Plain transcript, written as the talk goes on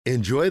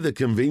Enjoy the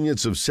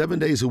convenience of 7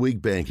 days a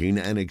week banking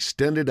and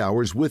extended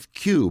hours with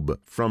Cube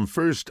from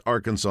First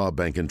Arkansas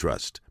Bank and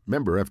Trust.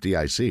 Member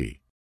FDIC.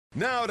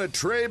 Now to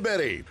Trey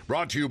Biddy,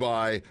 brought to you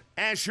by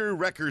Asher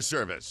Wrecker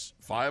Service,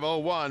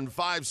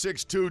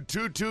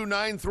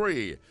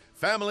 501-562-2293.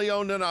 Family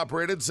owned and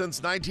operated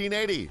since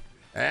 1980.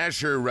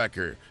 Asher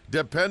Wrecker,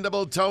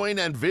 dependable towing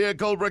and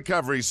vehicle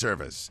recovery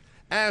service.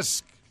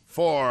 Ask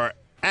for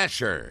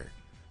Asher.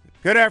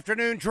 Good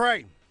afternoon,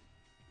 Trey.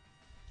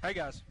 Hey,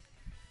 guys.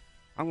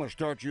 I'm going to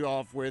start you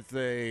off with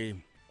a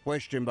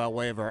question by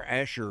way of our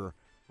Asher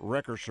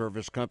Wrecker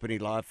Service Company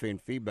live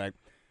feed feedback.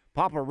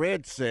 Papa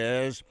Red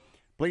says,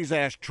 please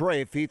ask Trey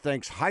if he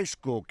thinks high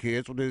school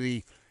kids will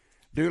do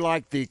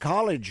like the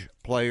college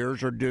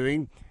players are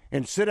doing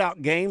and sit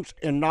out games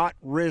and not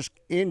risk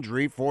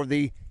injury for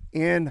the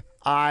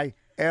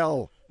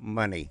NIL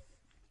money.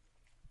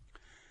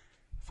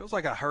 Feels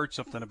like I heard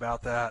something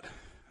about that,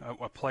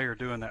 a player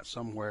doing that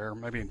somewhere,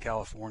 maybe in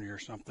California or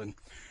something.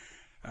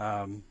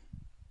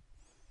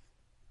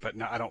 But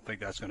no, I don't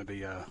think that's going to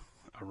be a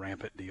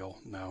rampant deal,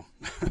 no.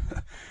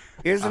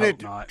 Isn't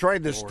it, Trey,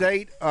 the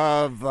state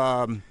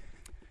of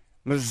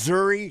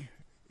Missouri,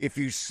 if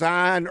you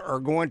sign or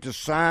going to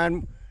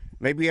sign,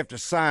 maybe you have to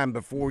sign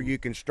before you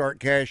can start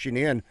cashing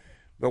in,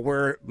 but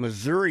where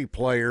Missouri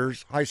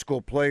players, high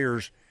school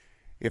players,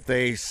 if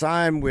they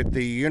sign with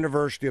the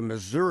University of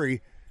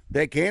Missouri,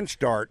 they can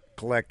start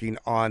collecting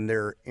on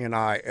their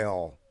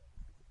NIL.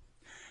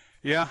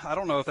 Yeah, I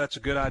don't know if that's a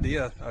good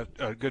idea,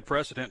 a good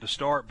precedent to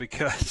start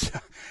because, I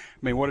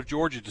mean, what if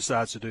Georgia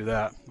decides to do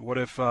that? What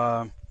if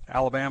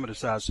Alabama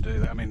decides to do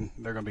that? I mean,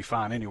 they're going to be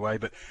fine anyway,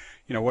 but,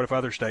 you know, what if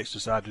other states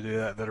decide to do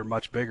that are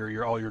much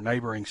bigger, all your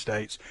neighboring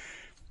states?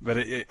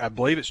 But I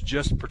believe it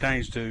just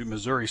pertains to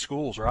Missouri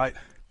schools, right?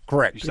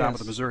 Correct. You sign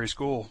with a Missouri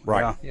school.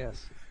 Right. Yeah.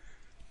 Yes.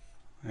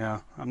 Yeah,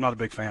 I'm not a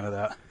big fan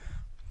of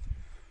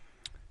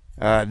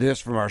that.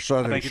 This from our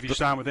Southern. I think if you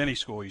sign with any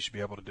school, you should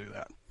be able to do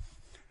that.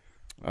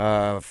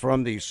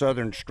 From the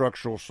Southern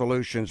Structural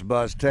Solutions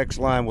Buzz text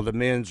line, will the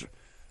men's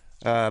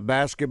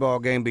basketball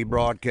game be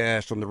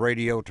broadcast on the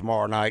radio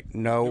tomorrow night?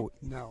 No.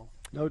 No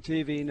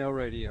TV, no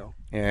radio.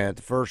 And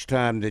the first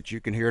time that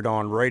you can hear it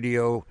on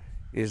radio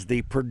is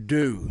the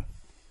Purdue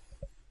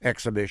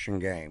exhibition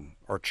game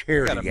or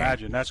charity game. I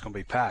imagine that's going to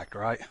be packed,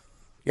 right?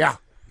 Yeah.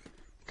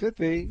 Could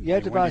be. You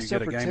have to buy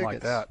separate tickets.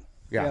 Like that?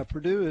 Yeah,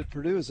 Purdue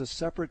is a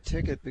separate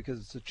ticket because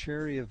it's a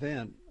charity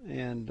event,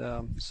 and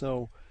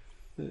so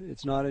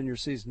it's not in your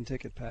season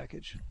ticket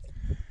package.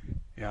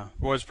 Yeah.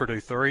 Was Purdue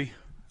 3?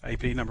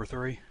 AP number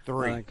 3?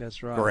 3. I think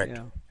that's right. Correct.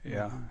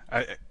 Yeah.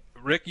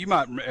 Rick, you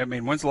might. I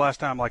mean, when's the last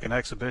time like an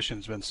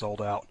exhibition's been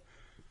sold out?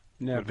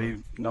 Never. Would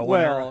be no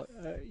well,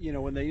 you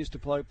know, when they used to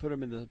put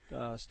them in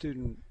the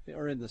student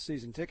or in the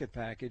season ticket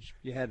package,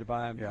 you had to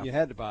buy them. Yeah. You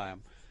had to buy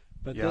them.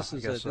 But this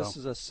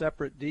is a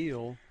separate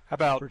deal. How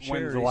about for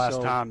charity, when's the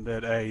last time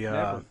that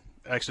a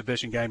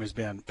exhibition game has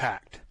been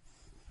packed?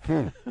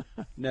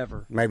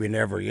 Never. Maybe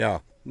never. Yeah.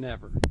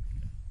 Never.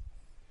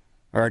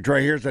 All right,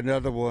 Trey, here's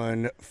another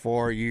one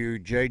for you.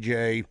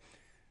 JJ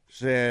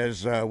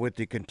says, with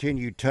the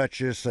continued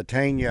touches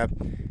Satania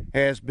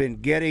has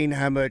been getting,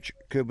 how much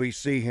could we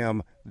see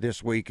him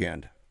this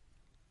weekend?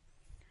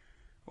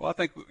 Well, I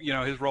think, you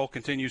know, his role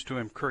continues to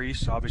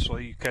increase.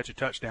 Obviously, you catch a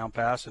touchdown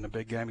pass in a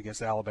big game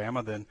against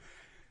Alabama, then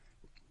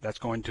that's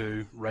going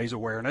to raise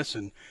awareness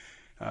and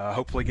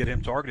hopefully get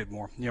him targeted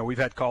more. You know, we've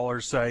had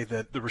callers say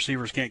that the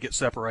receivers can't get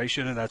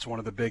separation, and that's one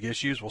of the big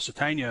issues. Well,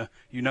 Satania,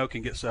 you know,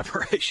 can get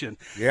separation.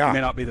 Yeah. He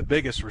may not be the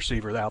biggest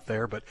receiver out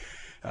there, but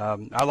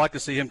I'd like to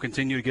see him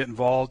continue to get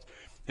involved.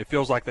 It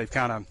feels like they've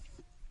kind of,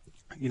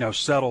 you know,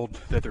 settled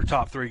that their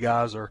top 3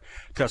 guys are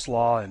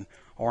Teslaw and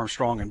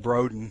Armstrong and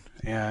Broden,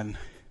 and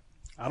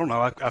I don't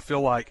know. I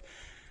feel like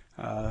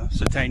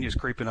Satania's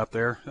creeping up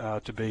there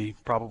to be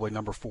probably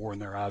number 4 in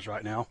their eyes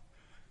right now.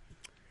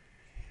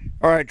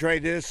 All right, Trey,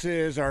 this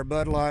is our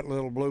Bud Light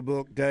Little Blue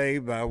Book Day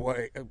by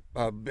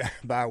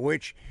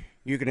which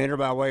you can enter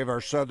by way of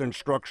our Southern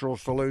Structural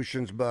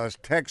Solutions Buzz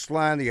text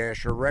line, the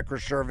Asher Wrecker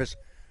Service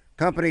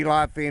Company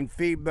live feed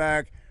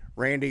feedback,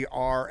 Randy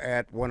R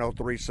at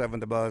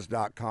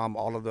 1037thebuzz.com.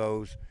 All of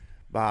those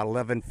by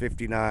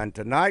 11:59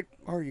 tonight,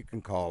 or you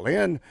can call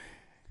in.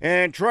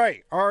 And,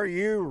 Trey, are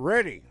you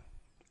ready?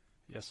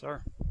 Yes,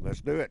 sir.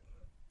 Let's do it.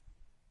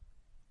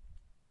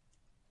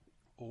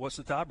 Well, what's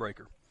the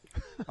tiebreaker?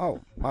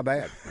 Oh, my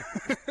bad.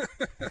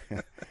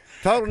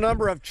 Total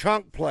number of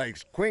chunk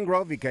plays. Queen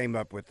Grovey came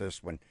up with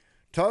this one.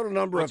 Total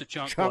number What's of a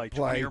chunk play.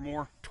 20 or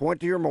more?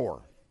 20 or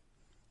more.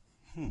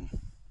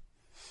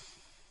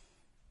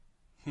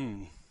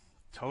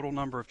 Total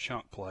number of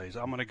chunk plays.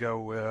 I'm going to go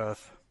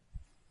with,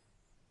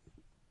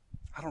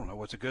 I don't know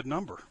what's a good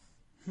number.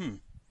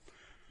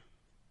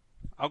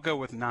 I'll go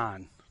with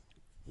 9.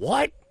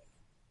 What?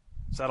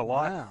 Is that a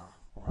lot?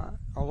 Wow.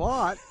 A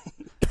lot.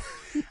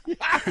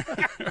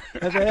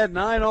 Have they had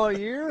 9 all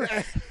year?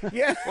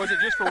 Yeah. Was it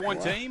just for one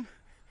team?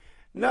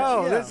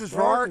 No, Yeah, this is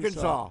for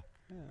Arkansas.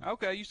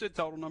 Okay, you said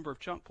total number of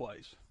chunk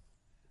plays.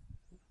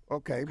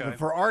 Okay, but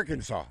for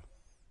Arkansas.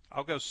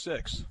 I'll go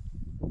 6.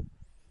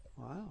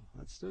 Wow,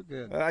 that's still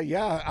good.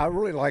 Yeah, I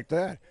really like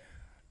that.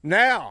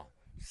 Now,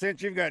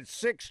 since you've got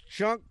 6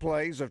 chunk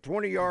plays of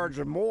 20 yards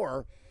or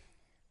more,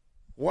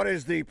 what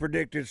is the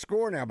predicted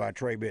score now by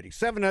Trey Biddy?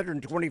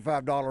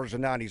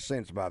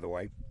 $725.90, by the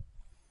way.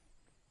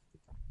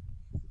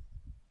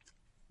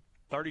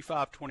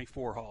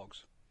 35-24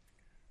 Hogs.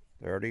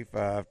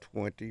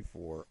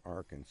 35-24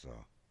 Arkansas.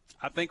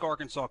 I think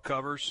Arkansas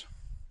covers.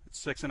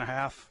 It's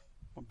 6.5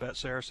 on Bet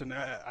Saracen.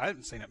 I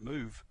haven't seen it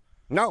move.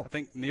 No. I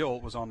think Neil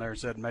was on there and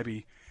said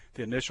maybe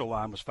the initial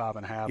line was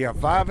 5.5. Yeah,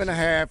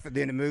 5.5, and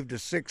then it moved to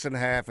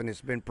 6.5, and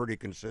it's been pretty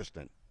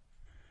consistent.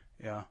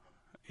 Yeah,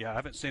 I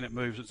haven't seen it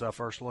move since I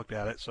first looked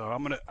at it. So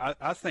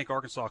I think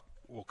Arkansas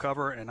will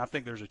cover, and I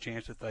think there's a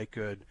chance that they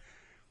could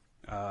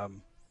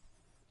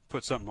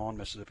put something on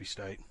Mississippi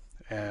State.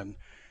 And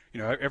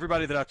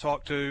everybody that I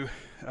talked to,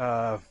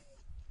 I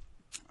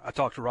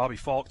talked to Robbie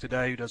Falk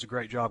today, who does a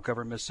great job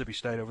covering Mississippi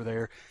State over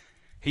there.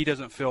 He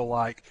doesn't feel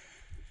like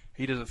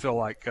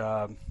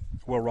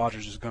Will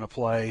Rogers is going to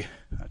play.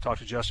 I talked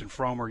to Justin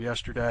Fromer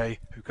yesterday,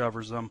 who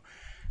covers them.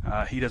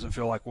 He doesn't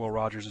feel like Will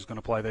Rogers is going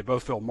to play. They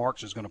both feel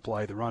Marks is going to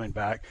play, the running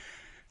back,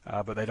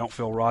 but they don't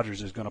feel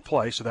Rogers is going to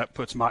play. So that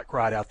puts Mike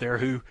Cried out there,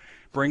 who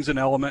brings an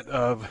element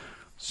of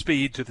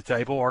speed to the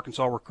table.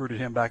 Arkansas recruited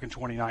him back in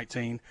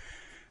 2019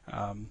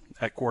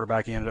 at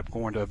quarterback. He ended up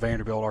going to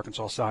Vanderbilt.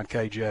 Arkansas signed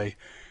KJ.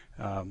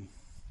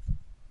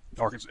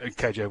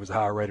 KJ was the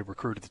higher rated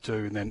recruit of the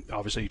two, and then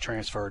obviously he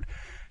transferred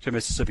to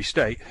Mississippi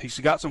State. He's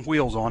got some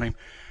wheels on him,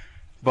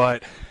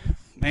 but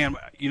man,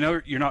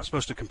 you're not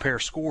supposed to compare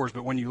scores,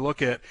 but when you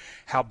look at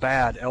how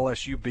bad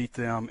LSU beat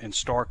them in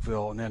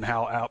Starkville, and then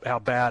how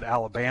bad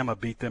Alabama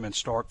beat them in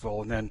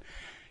Starkville, and then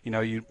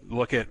you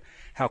look at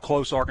how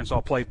close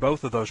Arkansas played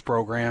both of those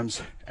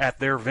programs at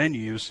their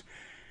venues,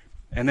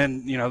 and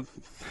then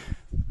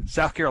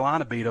South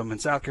Carolina beat them, and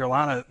South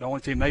Carolina, the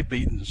only team they've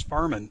beaten is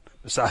Furman,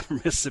 aside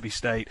from Mississippi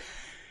State.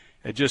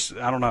 It just,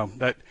 I don't know.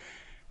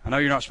 I know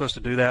you're not supposed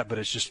to do that, but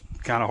it's just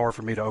kind of hard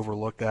for me to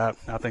overlook that.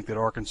 I think that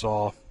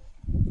Arkansas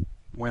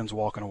wins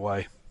walking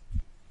away,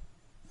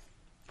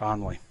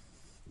 finally.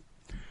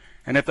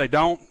 And if they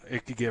don't,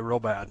 it could get real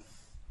bad.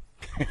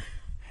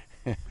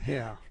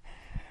 Yeah.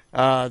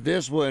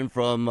 This one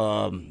from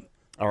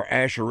our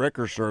Asher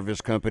Wrecker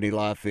Service Company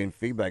Life in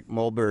Feedback.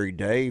 Mulberry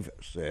Dave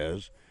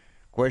says,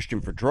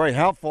 question for Trey,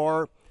 how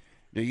far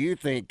do you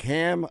think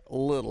Cam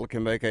Little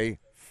can make a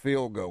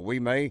field goal? We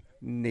may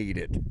need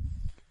it.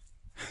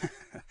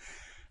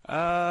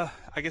 I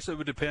guess it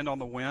would depend on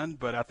the wind,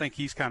 but I think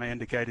he's kind of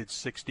indicated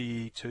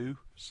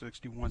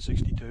 61,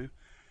 62.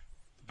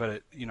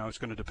 But it's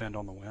going to depend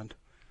on the wind.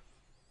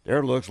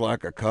 There looks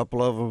like a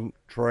couple of them,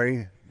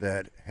 Trey,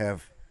 that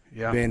have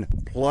been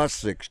plus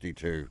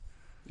 62.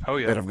 Oh,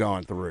 yeah. That have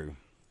gone through.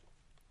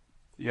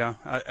 Yeah.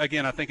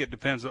 Again, I think it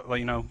depends. Are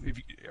we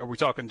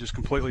talking just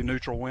completely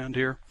neutral wind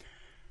here?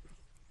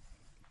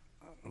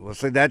 Well,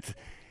 see,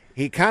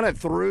 he kind of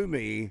threw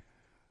me.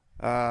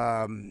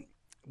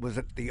 Was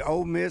it the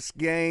Ole Miss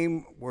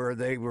game where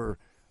they were?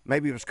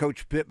 Maybe it was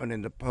Coach Pittman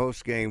in the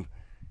post game.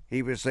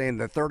 He was saying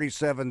the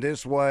 37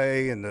 this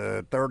way and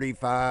the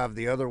 35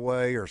 the other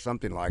way, or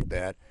something like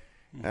that.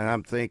 Mm-hmm. And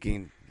I'm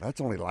thinking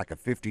that's only like a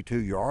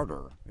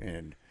 52-yarder,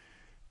 and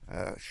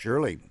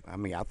surely,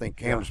 I think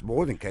Cam's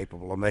more than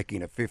capable of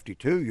making a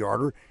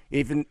 52-yarder,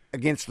 even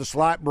against the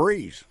slight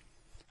breeze.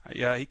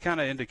 Yeah, he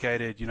kind of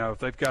indicated, if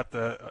they've got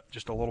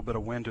just a little bit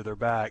of wind to their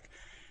back,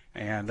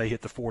 and they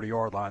hit the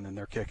 40-yard line, then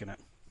they're kicking it.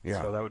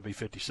 Yeah. So that would be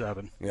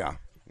 57. Yeah.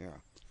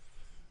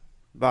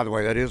 By the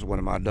way, that is one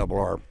of my double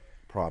R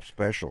prop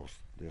specials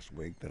this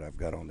week that I've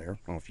got on there. I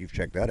don't know if you've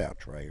checked that out,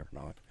 Trey, or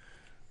not.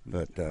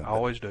 But I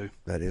always do.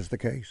 That is the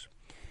case.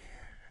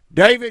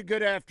 David,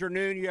 good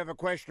afternoon. You have a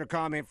question or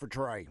comment for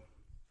Trey?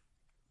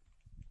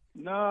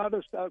 No, I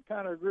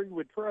kind of agree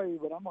with Trey,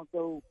 but I'm going to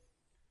go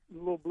a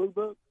little blue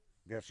book.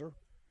 Yes, sir.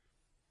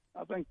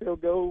 I think they'll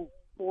go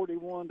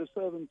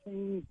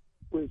 41-17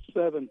 with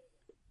 7.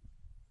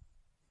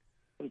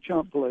 The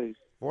chump plays.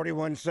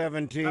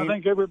 41-17. I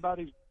think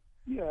everybody's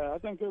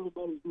going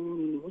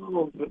in the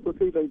world, but look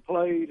who they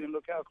played and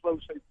look how close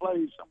they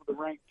played some of the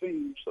ranked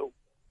teams. So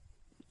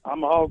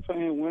I'm a Hog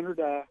fan, win or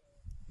die.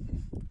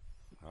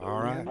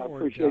 All right. I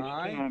appreciate your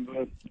time,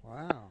 bud.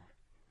 Wow.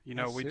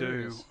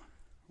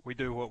 We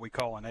do what we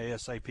call an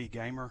ASAP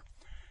gamer,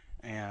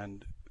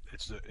 and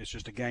it's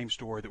just a game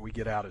story that we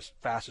get out as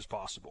fast as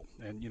possible.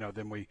 And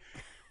then we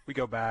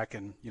go back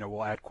and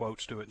we'll add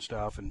quotes to it and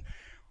stuff, and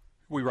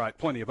we write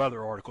plenty of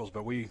other articles,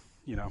 but we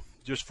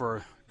just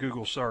for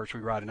Google search,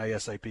 we write an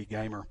ASAP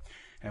gamer.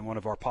 And one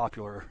of our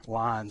popular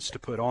lines to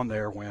put on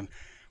there when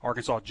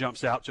Arkansas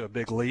jumps out to a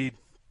big lead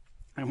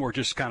and we're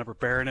just kind of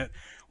preparing it,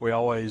 we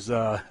always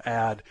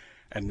add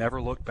and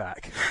never look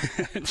back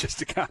just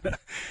to kind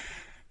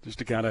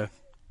of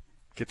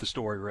get the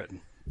story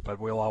written. But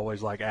we'll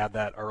always add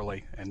that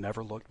early and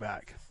never look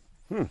back.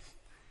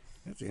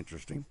 That's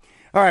interesting.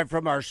 All right,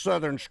 from our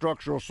Southern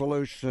Structural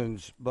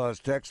Solutions Buzz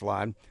text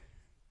line,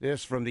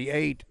 this from the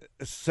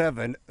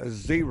 870.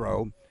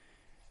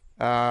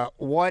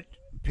 What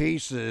what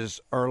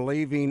pieces are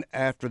leaving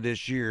after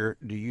this year,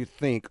 do you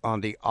think,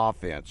 on the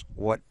offense?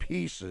 What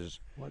pieces?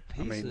 What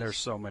pieces? I mean, there's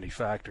so many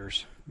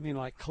factors. You mean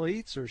like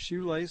cleats or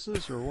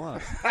shoelaces or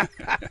what?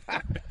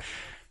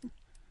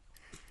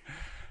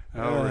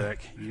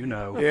 Rick, you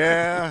know.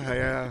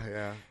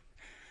 Yeah.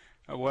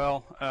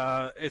 Well,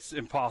 it's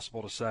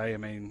impossible to say. I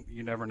mean,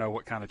 you never know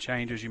what kind of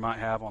changes you might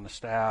have on the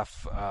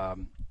staff.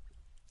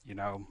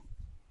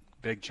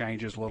 Big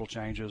changes, little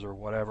changes, or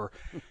whatever.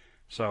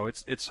 So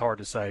it's hard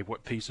to say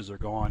what pieces are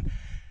gone.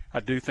 I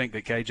do think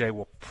that KJ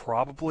will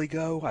probably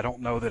go. I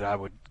don't know that I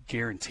would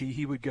guarantee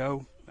he would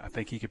go. I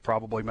think he could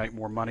probably make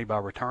more money by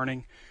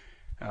returning,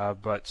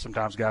 but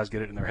sometimes guys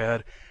get it in their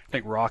head. I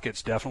think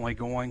Rockett's definitely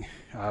going.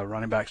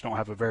 Running backs don't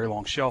have a very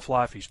long shelf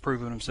life. He's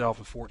proven himself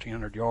with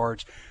 1,400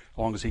 yards. As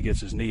long as he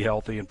gets his knee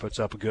healthy and puts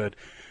up a good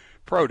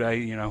pro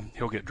day,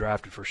 he'll get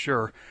drafted for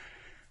sure.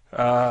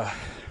 Aside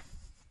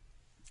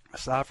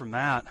from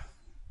that,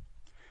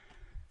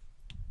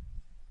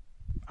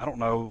 I don't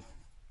know.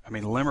 I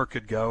mean, Limmer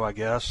could go, I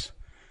guess.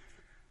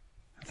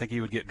 I think he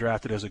would get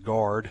drafted as a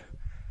guard,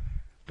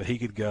 but he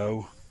could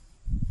go.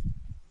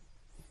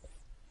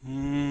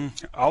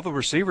 All the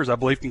receivers, I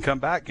believe, can come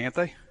back, can't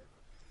they?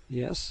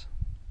 Yes.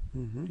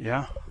 Mm-hmm.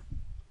 Yeah.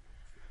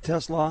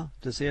 Tesla,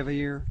 does he have a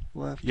year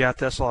left? Yeah,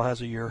 Tesla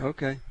has a year.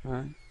 Okay, all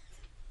right.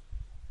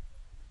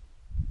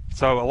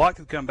 So a lot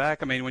could come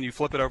back. I mean, when you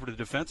flip it over to the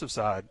defensive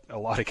side, a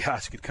lot of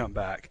guys could come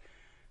back.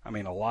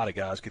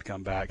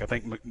 I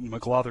think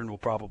McLaughlin will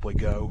probably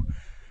go.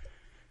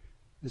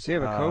 Does he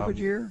have a COVID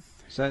year?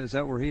 Is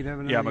that where he'd have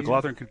another year? Yeah,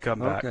 McLaughlin could come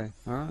back. Okay,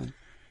 all right.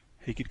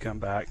 He could come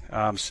back.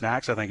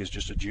 Snacks, I think, is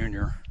just a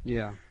junior.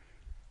 Yeah.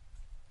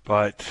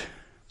 But,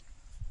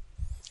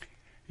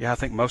 yeah, I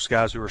think most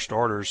guys who are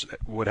starters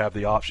would have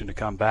the option to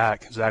come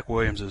back. Zach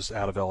Williams is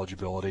out of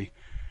eligibility.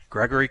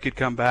 Gregory could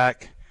come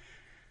back.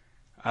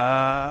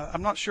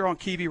 I'm not sure on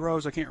Keevy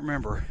Rose. I can't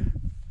remember.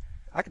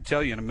 I can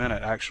tell you in a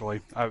minute,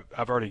 actually.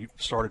 I've already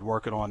started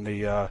working on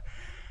the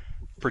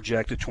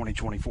projected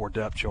 2024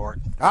 depth chart.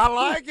 I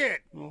like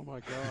it. Oh, my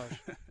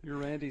gosh. You're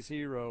Randy's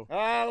hero.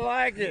 I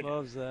like it. He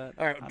loves that.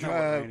 All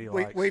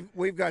right,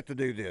 we've got to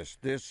do this.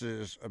 This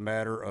is a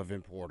matter of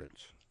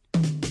importance.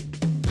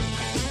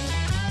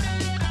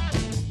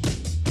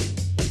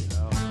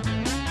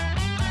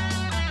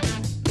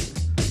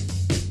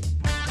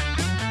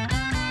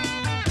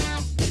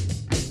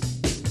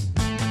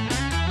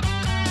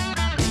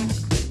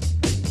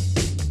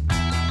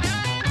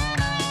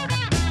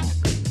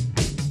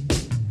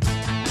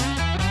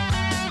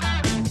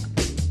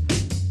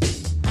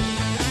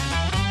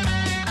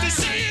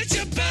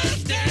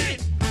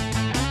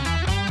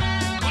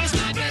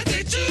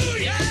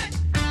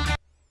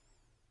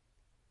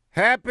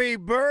 Happy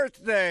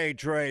birthday,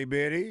 Trey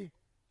Biddy.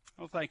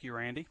 Oh, thank you,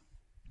 Randy.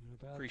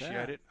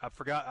 Appreciate it. I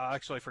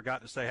actually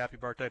forgot to say happy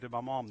birthday to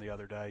my mom the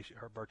other day.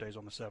 Her birthday's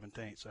on the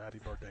 17th, so happy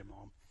birthday,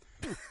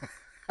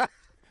 Mom.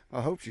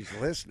 I hope she's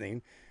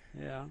listening.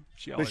 Yeah.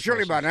 But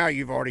surely by now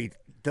you've already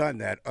done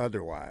that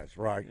otherwise,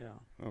 right?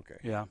 Yeah. Okay.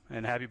 Yeah,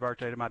 and happy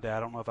birthday to my dad. I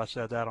don't know if I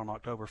said that on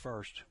October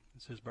 1st.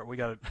 It's his birthday. We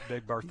got a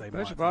big birthday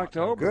month. Bishop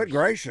October. Good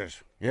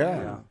gracious.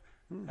 Yeah.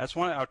 That's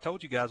why I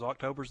told you guys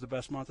October's the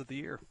best month of the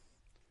year.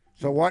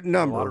 So what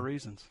number? For a lot of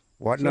reasons.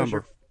 What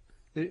number?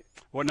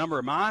 What number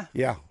am I?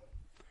 Yeah.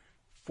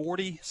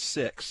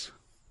 46.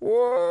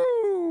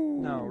 Whoa.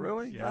 No,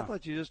 really? Yeah. I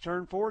thought you just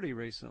turned 40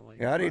 recently.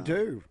 Yeah, I did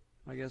too.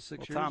 I guess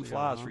 6 years time ago.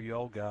 flies for you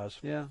old guys.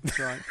 Yeah, that's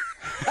right.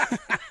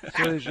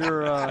 So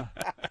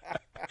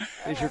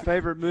is your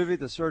favorite movie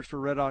The Search for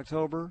Red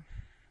October?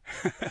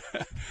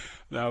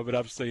 No, but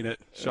I've seen it.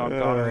 Sean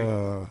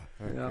Connery.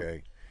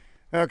 Okay.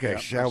 Okay,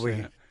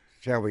 Yeah,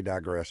 shall we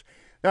digress?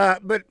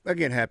 But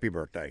again, happy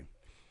birthday.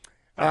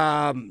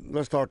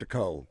 Let's talk to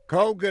Cole.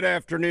 Cole, good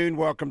afternoon.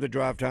 Welcome to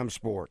Drive Time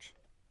Sports.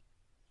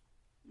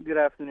 Good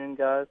afternoon,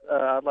 guys.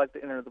 I'd like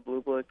to enter the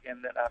Blue Book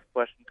and then ask a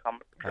question,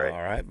 comment for Trey.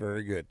 All right,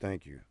 very good.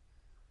 Thank you.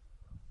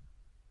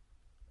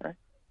 All right.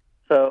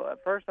 So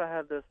at first I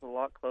had this a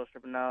lot closer,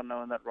 but now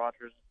knowing that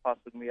Rogers is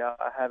possibly going to be out,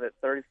 I have it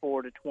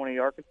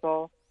 34-20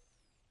 Arkansas,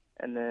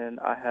 and then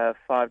I have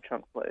 5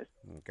 chunk plays.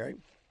 Okay.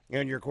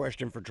 And your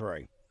question for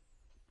Trey.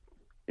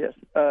 Yes.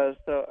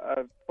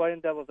 So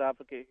playing devil's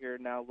advocate here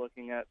now,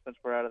 looking at, since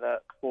we're out of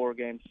that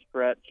 4-game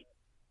stretch,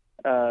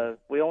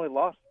 we only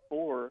lost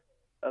 4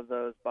 of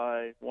those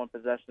by 1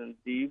 possession.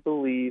 Do you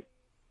believe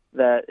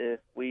that if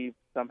we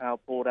somehow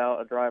pulled out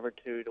a drive or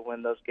 2 to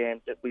win those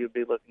games, that we would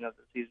be looking at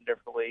the season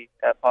differently,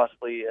 at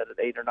possibly at an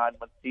 8 or 9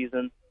 win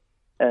season?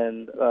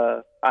 And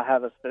I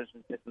have us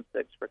finishing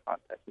 6-6 for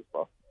context as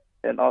well.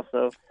 And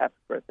also, happy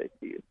birthday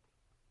to you.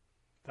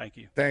 Thank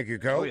you. Thank you,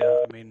 Cole. Oh,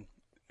 yeah. I mean,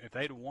 if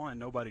they'd have won,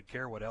 nobody'd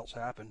care what else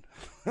happened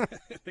in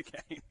the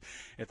game.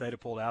 If they'd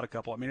have pulled out a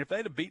couple. I mean, if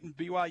they'd have beaten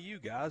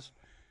BYU, guys,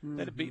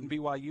 they'd have beaten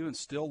BYU and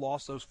still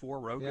lost those 4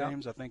 road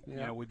games, I think,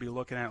 we'd be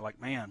looking at it like,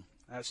 man,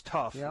 that's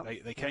tough.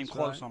 Yep. They came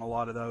close on a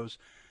lot of those,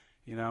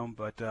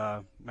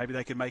 but maybe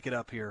they could make it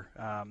up here.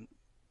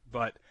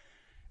 But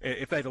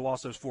if they'd have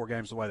lost those 4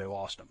 games the way they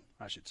lost them,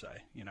 I should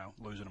say,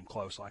 losing them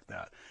close like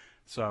that.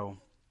 So,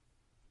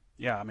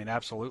 Yeah, I mean,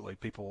 absolutely.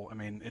 People, I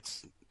mean,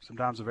 it's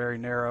sometimes a very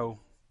narrow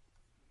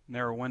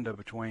window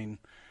between,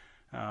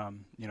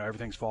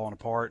 everything's falling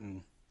apart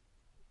and,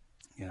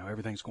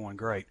 everything's going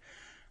great.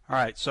 All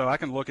right, so I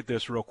can look at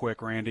this real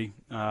quick, Randy,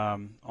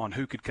 on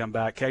who could come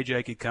back.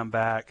 KJ could come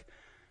back.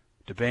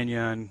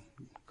 DeBinion,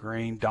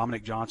 Green,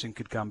 Dominic Johnson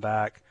could come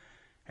back.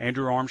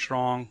 Andrew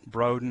Armstrong,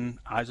 Broden,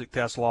 Isaac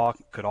Teslock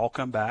could all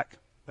come back.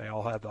 They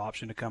all have the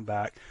option to come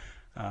back.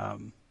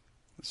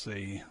 Let's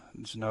see.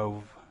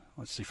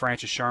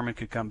 Francis Sherman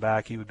could come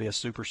back. He would be a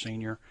super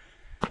senior.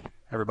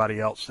 Everybody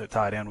else at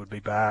tight end would be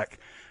back.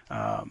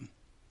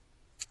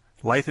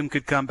 Latham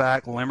could come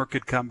back. Limmer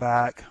could come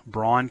back.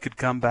 Braun could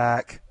come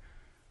back.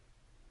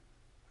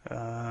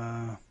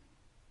 Shashad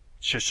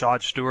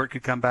Stewart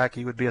could come back.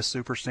 He would be a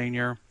super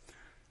senior.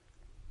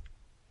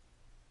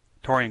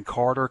 Torian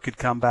Carter could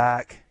come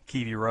back.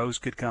 Keevy Rose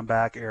could come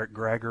back. Eric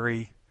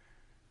Gregory.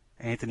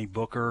 Anthony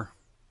Booker.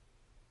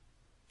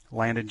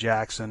 Landon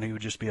Jackson, he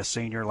would just be a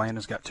senior.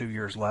 Landon's got 2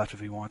 years left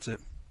if he wants it.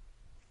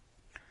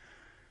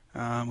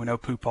 We know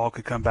Pooh Paul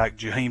could come back.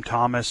 Jaheim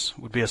Thomas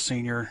would be a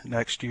senior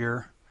next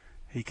year.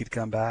 He could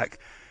come back.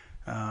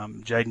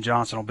 Jaden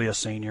Johnson will be a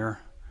senior.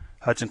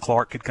 Hudson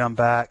Clark could come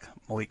back.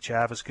 Malik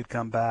Chavis could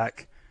come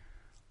back.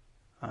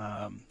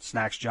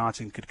 Snacks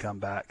Johnson could come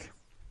back.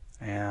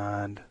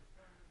 And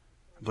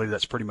I believe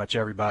that's pretty much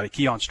everybody.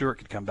 Keon Stewart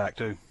could come back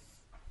too.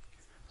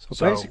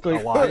 So basically,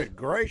 a lot. Good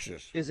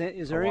gracious. Is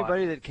there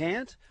anybody that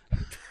can't?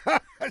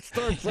 That's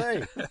what I'm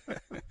saying.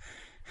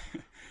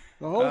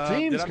 The whole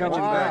team's coming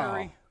back.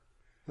 Gregory?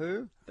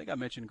 Who? I think I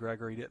mentioned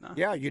Gregory, didn't I?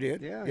 Yeah, you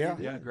did. Yeah.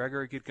 Yeah,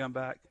 Gregory could come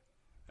back.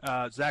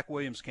 Zach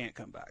Williams can't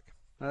come back.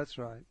 That's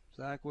right.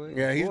 Zach Williams.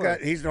 Yeah,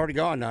 he's already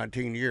gone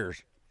 19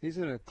 years. He's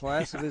in a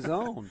class of his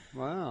own.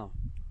 Wow.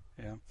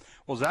 Yeah.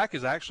 Well, Zach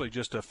is actually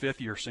just a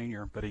fifth-year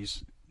senior, but he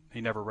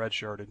never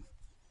redshirted,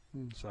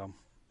 so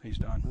he's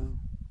done. Oh,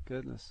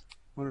 goodness.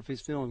 Wonder if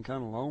he's feeling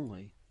kind of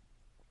lonely.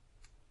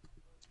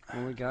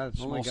 Only guy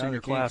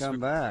that can't come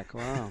back.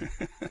 Wow.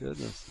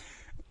 Goodness.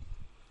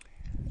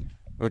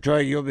 Well,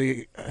 Trey, you'll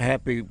be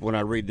happy when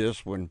I read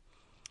this one.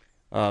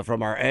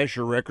 From our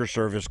Asher Record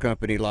Service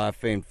Company live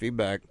fan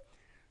feedback.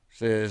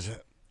 Says,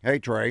 hey,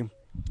 Trey.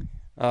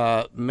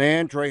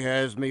 Man, Trey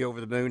has me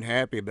over the moon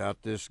happy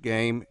about this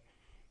game.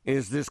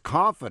 Is this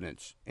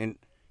confidence in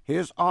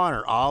his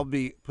honor? I'll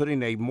be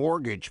putting a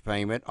mortgage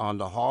payment on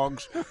the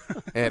Hogs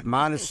at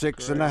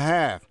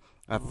 -6.5.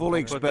 I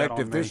fully expect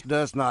if this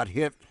does not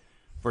hit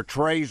for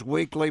Trey's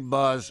weekly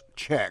buzz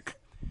check.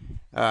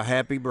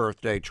 Happy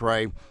birthday,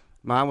 Trey.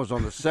 Mine was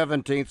on the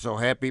 17th, so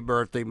happy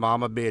birthday,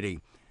 Mama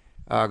Biddy.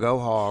 Go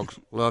Hogs.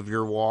 Love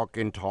your walk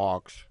and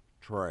talks,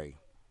 Trey.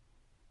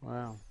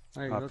 Wow.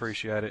 I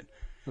appreciate it.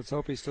 Let's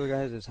hope he still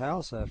got his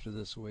house after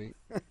this week.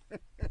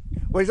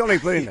 Well, he's only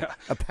putting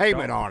a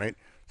payment on it,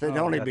 so it'd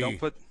only be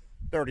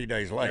 30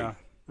 days late. Yeah,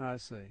 I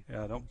see.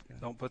 Yeah,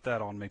 don't put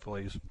that on me,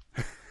 please.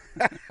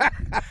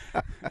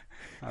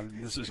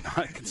 This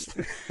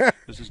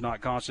is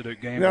not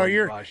constitute gambling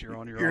advice. You're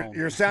on your own.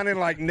 You're sounding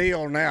like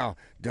Neil now.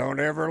 Don't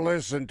ever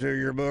listen to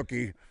your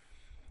bookie.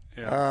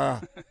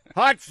 Yeah.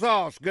 Hot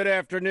Sauce, good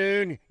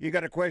afternoon. You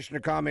got a question or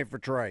comment for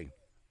Trey?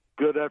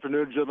 Good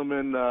afternoon,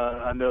 gentlemen.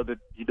 I know that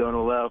you don't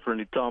allow for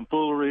any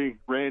tomfoolery,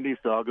 Randy,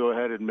 so I'll go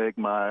ahead and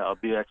I'll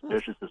be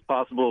expeditious as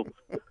possible.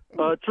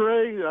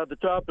 Trey, the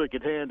topic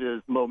at hand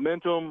is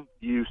momentum.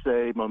 You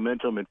say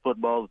momentum in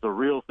football is the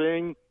real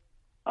thing.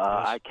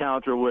 I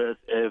counter with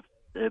if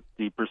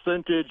the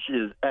percentage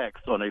is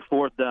X on a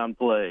fourth down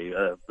play,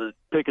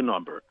 pick a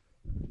number,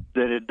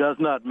 then it does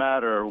not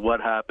matter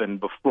what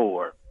happened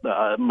before.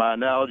 My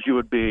analogy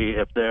would be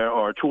if there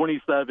are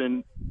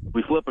 27,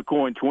 we flip a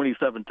coin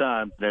 27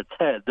 times and it's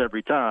heads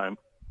every time,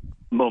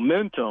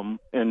 momentum,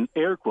 in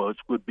air quotes,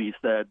 would be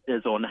said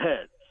is on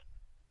heads.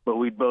 But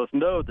we both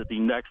know that the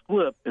next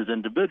flip is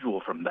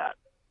individual from that.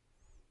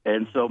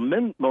 And so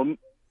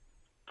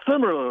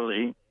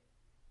similarly,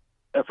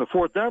 if a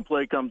fourth down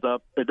play comes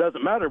up, it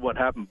doesn't matter what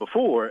happened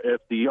before.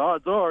 If the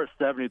odds are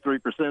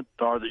 73%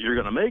 are that you're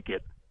going to make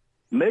it,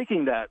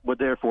 making that would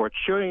therefore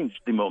change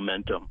the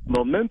momentum.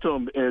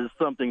 Momentum is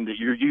something that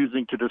you're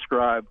using to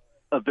describe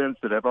events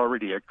that have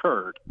already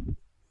occurred.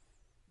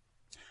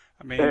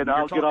 I mean, and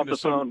I'll get off the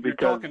phone because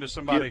you're talking to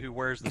somebody who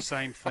wears the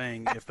same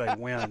thing if they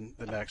win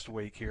the next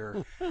week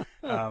here.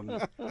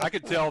 I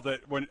could tell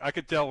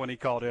when he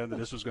called in that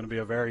this was going to be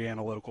a very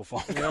analytical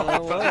phone call. Yeah,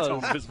 it was.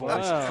 On his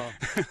voice. Wow.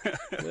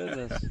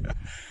 Goodness.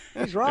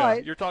 He's right.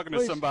 Yeah, you're talking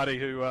to somebody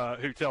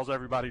who tells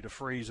everybody to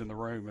freeze in the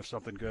room if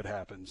something good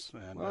happens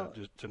and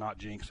just to not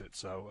jinx it.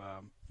 So,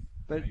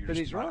 but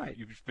he's right.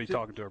 You'd be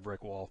talking to a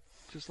brick wall.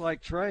 Just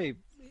like Trey,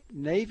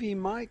 Navy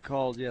Mike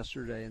called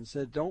yesterday and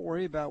said, "Don't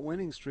worry about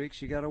winning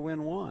streaks. You got to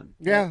win one."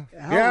 Yeah,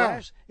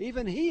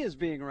 even he is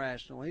being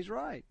rational. He's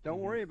right.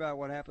 Don't worry about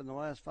what happened the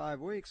last 5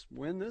 weeks.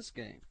 Win this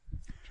game.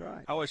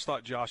 Try. I always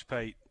thought Josh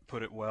Pate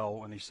put it well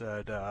when he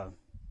said,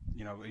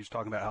 he was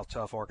talking about how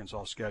tough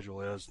Arkansas'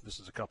 schedule is. This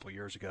is a couple of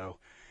years ago.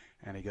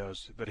 And he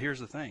goes, but here's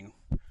the thing.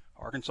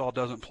 Arkansas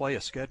doesn't play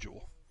a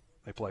schedule.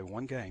 They play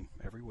one game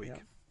every week.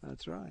 Yeah,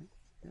 that's right.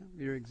 Yeah,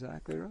 you're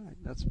exactly right.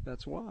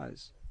 That's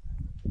wise.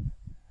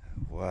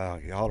 Wow,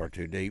 y'all are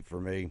too deep for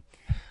me.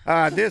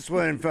 This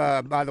one,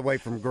 by the way,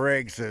 from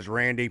Greg says,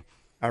 Randy,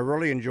 I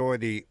really enjoy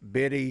the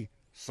Biddy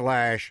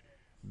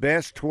 /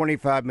 best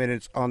 25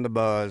 minutes on the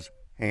Buzz,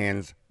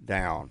 hands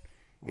down.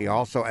 He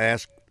also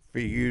asked for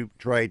you,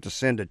 Trey, to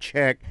send a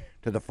check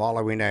to the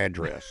following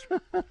address.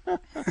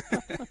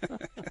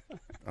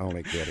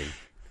 Only kidding.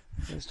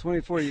 It's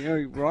 24.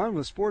 We're on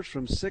with sports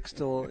from 6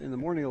 till in the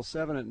morning till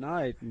 7 at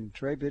night, and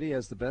Trey Biddy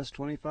has the best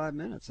 25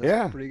 minutes.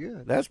 That's pretty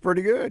good. That's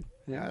pretty good.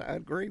 Yeah, I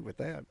agree with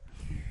that.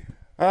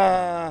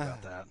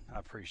 About that, I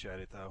appreciate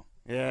it though.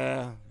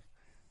 Yeah.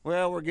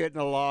 Well, we're getting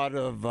a lot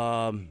of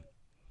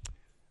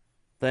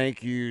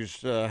thank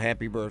yous,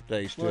 happy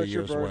birthdays to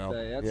you as well.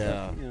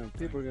 That's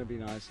people are going to be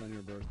nice on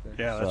your birthday.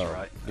 Yeah, that's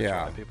right. That's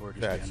right. People are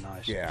just being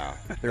nice. Yeah,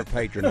 they're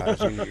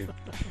patronizing you.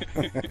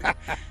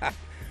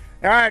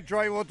 All right,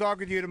 Trey, we'll talk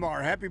with you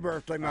tomorrow. Happy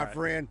birthday, my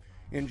friend.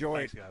 Enjoy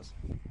Thanks, it. guys.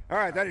 All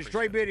right, that is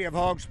Trey Biddy of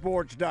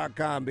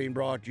hogsports.com being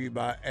brought to you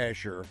by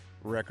Asher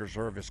Record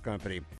Service Company.